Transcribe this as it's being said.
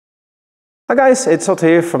Hi guys, it's Otto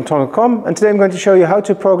here from Tom.com, and today I'm going to show you how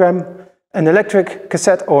to program an electric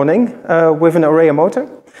cassette awning with an Orea motor.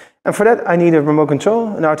 And for that I need a remote control,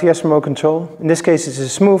 an RTS remote control. In this case it's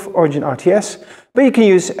a Smoove Origin RTS, but you can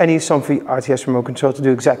use any Somfy RTS remote control to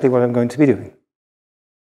do exactly what I'm going to be doing.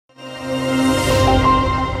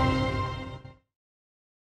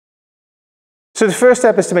 So the first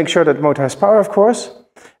step is to make sure that the motor has power, of course.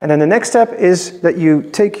 And then the next step is that you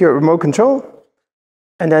take your remote control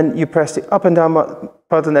and then you press the up and down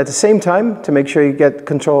button at the same time to make sure you get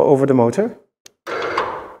control over the motor.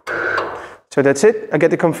 So that's it. I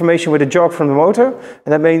get the confirmation with a jog from the motor,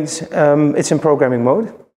 and that means it's in programming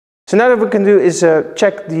mode. So now what we can do is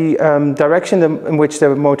check the direction in which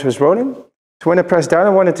the motor is rolling. So when I press down,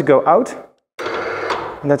 I want it to go out,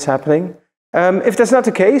 and that's happening. If that's not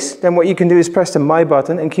the case, then what you can do is press the My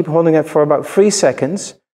button and keep holding it for about 3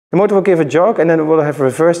 seconds. The motor will give a jog, and then it will have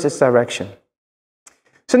reversed its direction.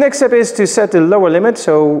 So next step is to set the lower limit,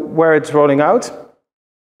 so where it's rolling out.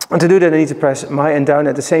 And to do that I need to press My and down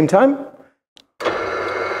at the same time.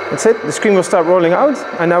 That's it, the screen will start rolling out,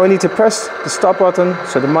 and now I need to press the stop button,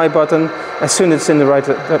 so the My button, as soon as it's in the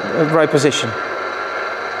right position.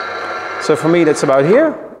 So for me that's about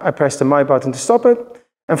here. I press the My button to stop it,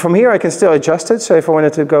 and from here I can still adjust it, so if I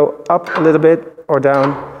wanted to go up a little bit or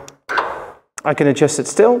down, I can adjust it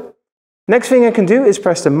still. Next thing I can do is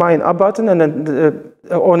press the My and Up button, and then the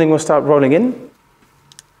awning will start rolling in.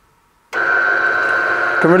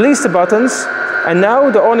 I can release the buttons, and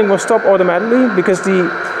now the awning will stop automatically because the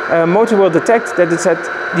motor will detect that it's at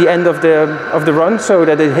the end of the run, so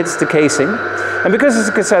that it hits the casing. And because it's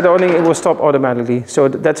a cassette awning, it will stop automatically. So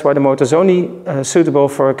that's why the motor is only suitable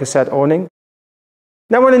for a cassette awning.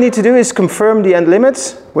 Now what I need to do is confirm the end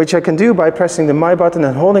limits, which I can do by pressing the My button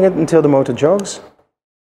and holding it until the motor jogs.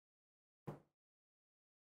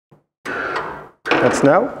 That's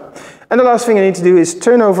now. And the last thing I need to do is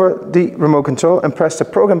turn over the remote control and press the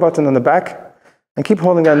program button on the back and keep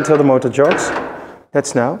holding that until the motor jogs.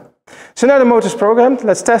 That's now. So now the motor is programmed.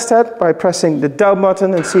 Let's test that by pressing the down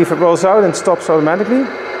button and see if it rolls out and stops automatically.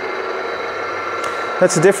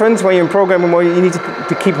 That's the difference. When you're in programming mode, you need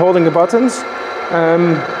to keep holding the buttons.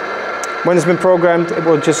 When it's been programmed, it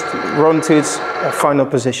will just run to its final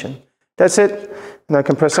position. That's it. And I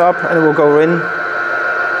can press up and it will go in.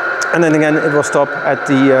 And then again, it will stop at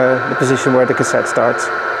the position where the cassette starts.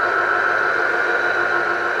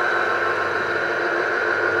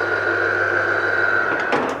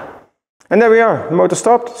 And there we are, the motor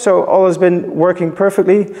stopped, so all has been working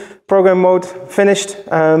perfectly. Program mode finished.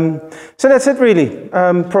 So that's it really,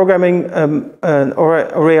 programming an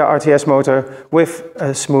Orea RTS motor with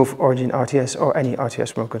a Smoove Origin RTS or any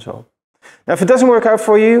RTS remote control. Now if it doesn't work out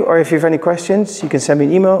for you, or if you have any questions, you can send me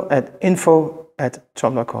an email at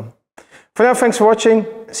info@tom.com. For now, thanks for watching,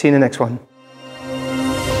 see you in the next one.